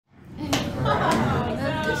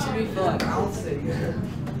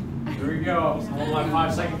we go. Hold my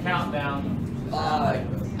 5-second countdown. 5,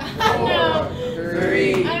 4,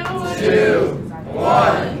 3, 2,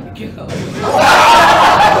 1, go.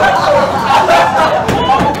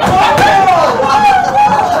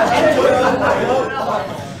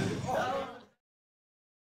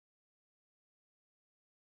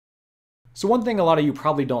 So one thing a lot of you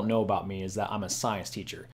probably don't know about me is that I'm a science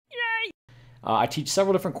teacher. Yay! I teach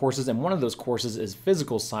several different courses, and one of those courses is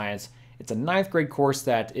physical science. It's a 9th grade course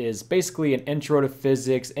that is basically an intro to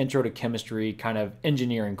physics, intro to chemistry kind of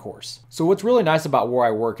engineering course. So what's really nice about where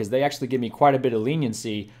I work is they actually give me quite a bit of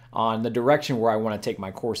leniency on the direction where I want to take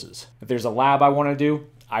my courses. If there's a lab I want to do,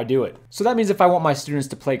 I do it. So that means if I want my students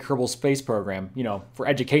to play Kerbal Space Program, you know, for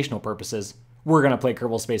educational purposes, we're gonna play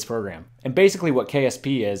Kerbal Space Program. And basically what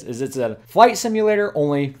KSP is it's a flight simulator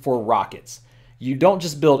only for rockets. You don't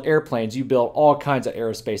just build airplanes, you build all kinds of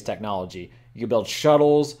aerospace technology. You can build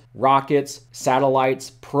shuttles, rockets, satellites,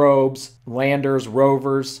 probes, landers,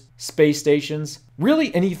 rovers, space stations,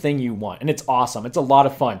 really anything you want. And it's awesome, it's a lot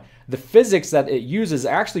of fun. The physics that it uses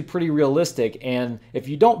are actually pretty realistic, and if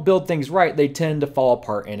you don't build things right, they tend to fall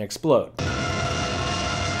apart and explode.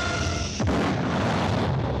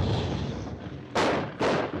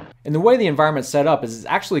 And the way the environment's set up is it's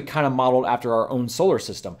actually kind of modeled after our own solar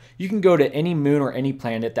system. You can go to any moon or any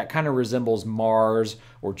planet that kind of resembles Mars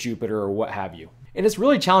or Jupiter or what have you. And it's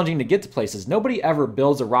really challenging to get to places. Nobody ever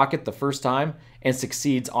builds a rocket the first time and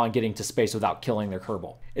succeeds on getting to space without killing their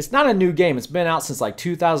Kerbal. It's not a new game. It's been out since like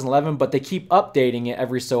 2011, but they keep updating it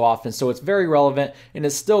every so often, so it's very relevant, and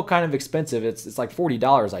it's still kind of expensive. It's like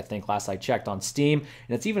 $40, I think, last I checked, on Steam,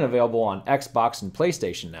 and it's even available on Xbox and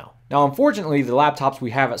PlayStation now. Now, unfortunately, the laptops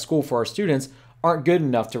we have at school for our students aren't good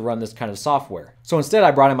enough to run this kind of software. So instead,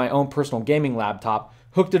 I brought in my own personal gaming laptop,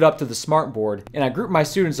 hooked it up to the smart board, and I grouped my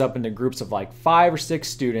students up into groups of like 5 or 6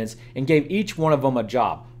 students and gave each one of them a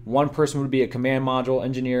job. One person would be a command module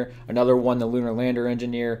engineer, another one the lunar lander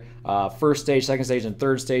engineer, first stage, second stage, and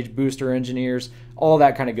third stage booster engineers, all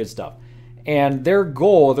that kind of good stuff. And their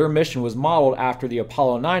goal, their mission was modeled after the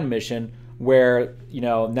Apollo 9 mission, where, you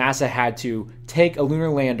know, NASA had to take a lunar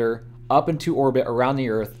lander up into orbit around the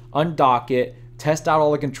Earth, undock it, test out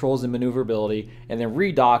all the controls and maneuverability, and then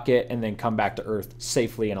redock it and then come back to Earth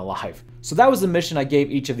safely and alive. So that was the mission I gave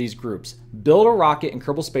each of these groups. Build a rocket in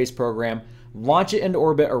Kerbal Space Program, launch it into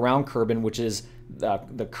orbit around Kerbin, which is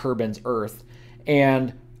the Kerbin's Earth,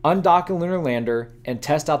 and undock a lunar lander and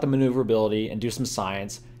test out the maneuverability and do some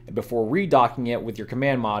science before redocking it with your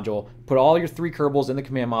command module. Put all your 3 Kerbals in the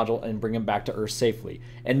command module and bring them back to Earth safely.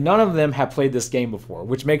 And none of them have played this game before,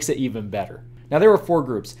 which makes it even better. Now, there were 4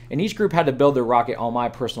 groups, and each group had to build their rocket on my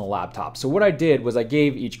personal laptop. So what I did was I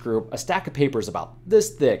gave each group a stack of papers about this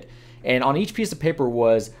thick, and on each piece of paper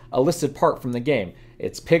was a listed part from the game.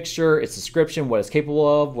 Its picture, its description, what it's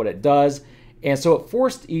capable of, what it does. And so it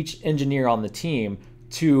forced each engineer on the team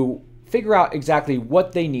to figure out exactly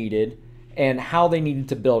what they needed and how they needed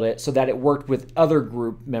to build it so that it worked with other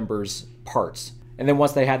group members' parts. And then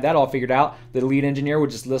once they had that all figured out, the lead engineer would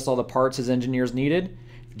just list all the parts his engineers needed,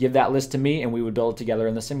 give that list to me, and we would build it together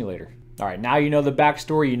in the simulator. All right, now you know the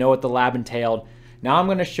backstory, you know what the lab entailed. Now I'm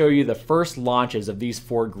gonna show you the first launches of these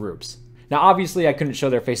 4 groups. Now, obviously I couldn't show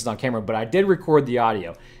their faces on camera, but I did record the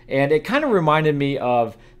audio. And it kind of reminded me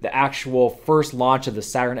of the actual first launch of the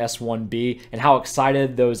Saturn S1B and how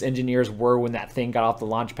excited those engineers were when that thing got off the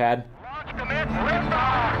launch pad. Launch commence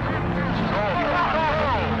liftoff.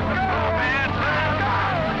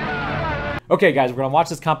 Okay guys, we're gonna watch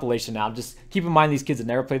this compilation now. Just keep in mind these kids had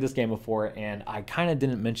never played this game before, and I kind of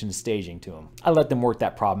didn't mention staging to them. I let them work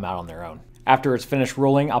that problem out on their own. After it's finished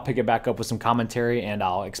rolling, I'll pick it back up with some commentary and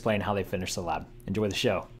I'll explain how they finished the lab. Enjoy the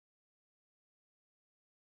show.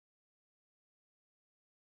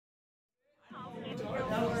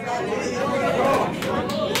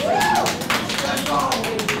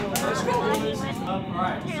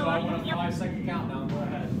 Alright, so I want a 5-second countdown. Go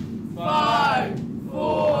ahead. 5,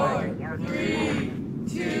 4, 3,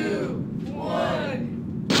 2, 1.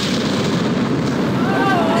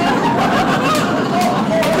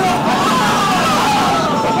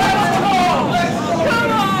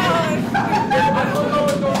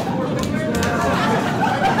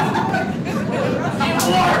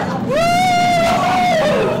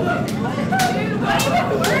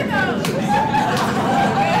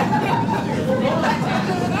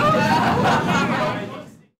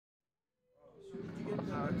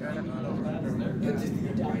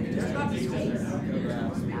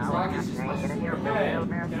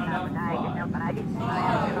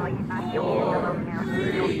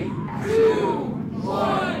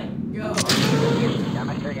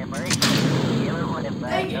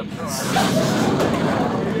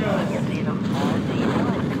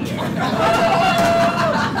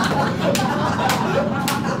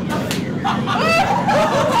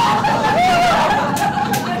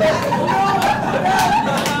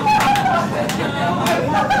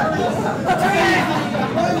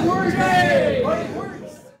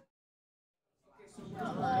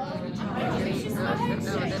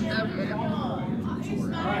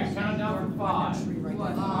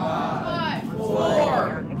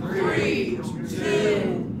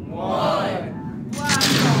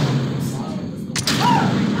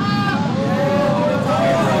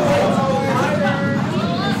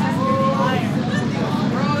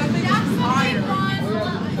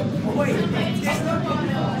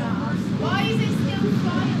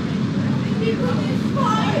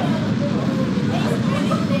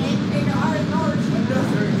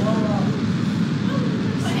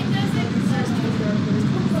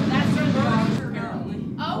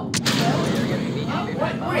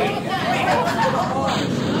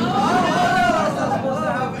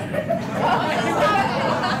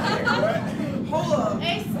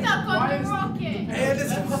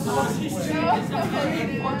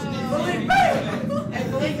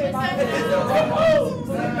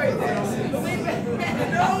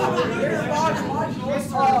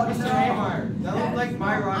 That looked like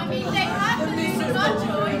my rocket. I mean, they have to do some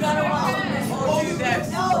choice. You gotta watch this. Oh, do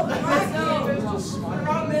this.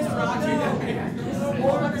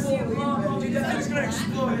 Dude, that thing's gonna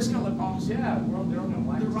explode. It's gonna look awesome. Yeah, they're on the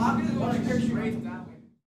The rocket is going to parachute right that way.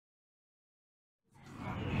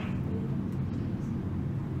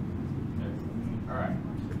 Alright.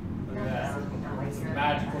 Look at that.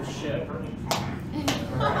 Magical ship.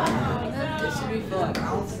 This should be fun.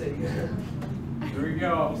 I'll see. Here we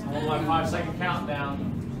go. Hold my 5-second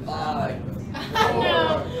countdown. 5,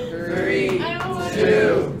 No. 3, I don't want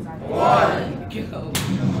 2, 1, go.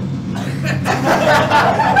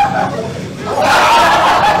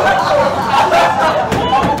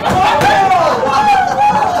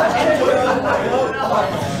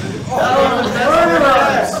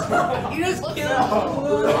 You just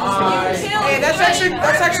killed. Hey, that's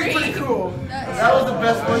actually pretty cool. That was the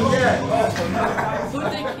best one yet.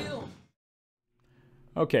 Who'd they kill?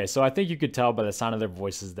 Okay, so I think you could tell by the sound of their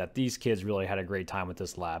voices that these kids really had a great time with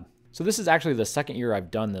this lab. So this is actually the second year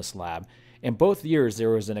I've done this lab. In both years, there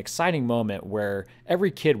was an exciting moment where every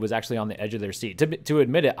kid was actually on the edge of their seat. To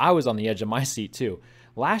admit it, I was on the edge of my seat too.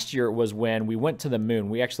 Last year was when we went to the moon.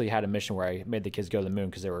 We actually had a mission where I made the kids go to the moon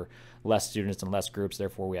because there were less students and less groups,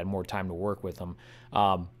 therefore we had more time to work with them.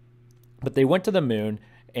 But they went to the moon,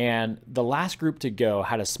 and the last group to go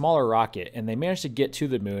had a smaller rocket, and they managed to get to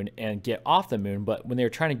the moon and get off the moon. But when they were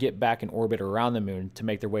trying to get back in orbit around the moon to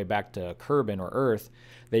make their way back to Kerbal or Earth,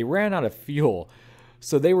 they ran out of fuel.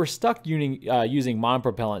 So they were stuck using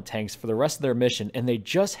monopropellant tanks for the rest of their mission, and they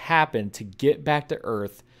just happened to get back to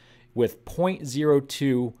Earth with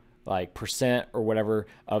 0.02% or whatever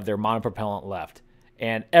of their monopropellant left.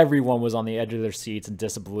 And everyone was on the edge of their seats in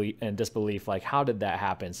disbelief, like, how did that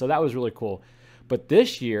happen? So that was really cool. But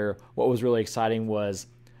this year, what was really exciting was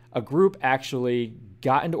a group actually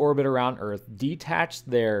got into orbit around Earth, detached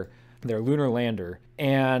their lunar lander,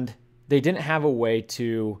 and they didn't have a way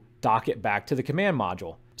to dock it back to the command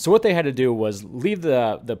module. So what they had to do was leave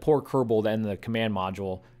the poor Kerbal and the command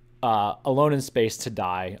module alone in space to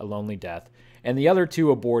die a lonely death, and the other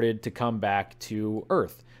two aborted to come back to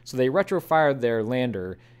Earth. So they retrofired their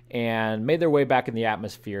lander and made their way back in the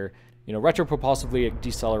atmosphere. You know, retropropulsively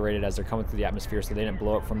decelerated as they're coming through the atmosphere so they didn't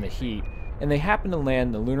blow up from the heat. And they happened to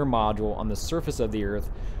land the lunar module on the surface of the Earth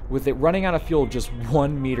with it running out of fuel just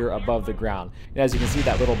 1 meter above the ground. And as you can see,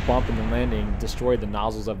 that little bump in the landing destroyed the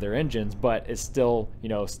nozzles of their engines, but it still, you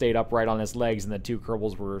know, stayed upright on its legs, and the two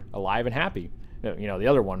Kerbals were alive and happy. You know, the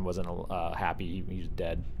other one wasn't happy. He was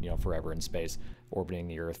dead, you know, forever in space, orbiting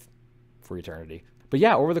the Earth for eternity. But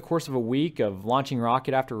yeah, over the course of a week of launching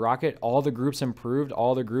rocket after rocket, all the groups improved.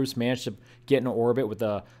 All the groups managed to get in orbit with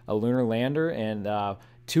a lunar lander, and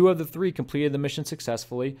 2 of the 3 completed the mission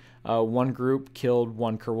successfully. One group killed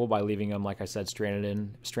one Kerbal by leaving him, like I said, stranded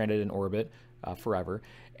in orbit forever.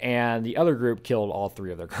 And the other group killed all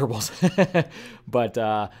 3 of their Kerbals. But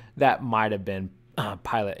that might have been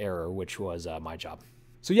pilot error, which was my job.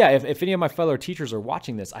 So yeah, if any of my fellow teachers are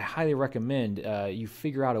watching this, I highly recommend you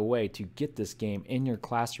figure out a way to get this game in your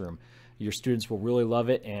classroom. Your students will really love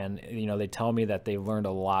it, and you know, they tell me that they've learned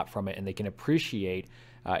a lot from it, and they can appreciate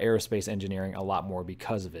aerospace engineering a lot more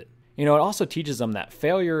because of it. You know, it also teaches them that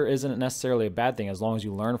failure isn't necessarily a bad thing as long as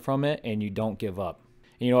you learn from it and you don't give up.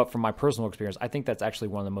 And you know what, from my personal experience, I think that's actually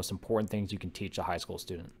one of the most important things you can teach a high school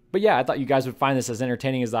student. But yeah, I thought you guys would find this as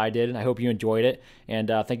entertaining as I did, and I hope you enjoyed it. And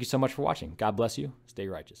thank you so much for watching. God bless you. Stay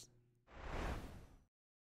righteous.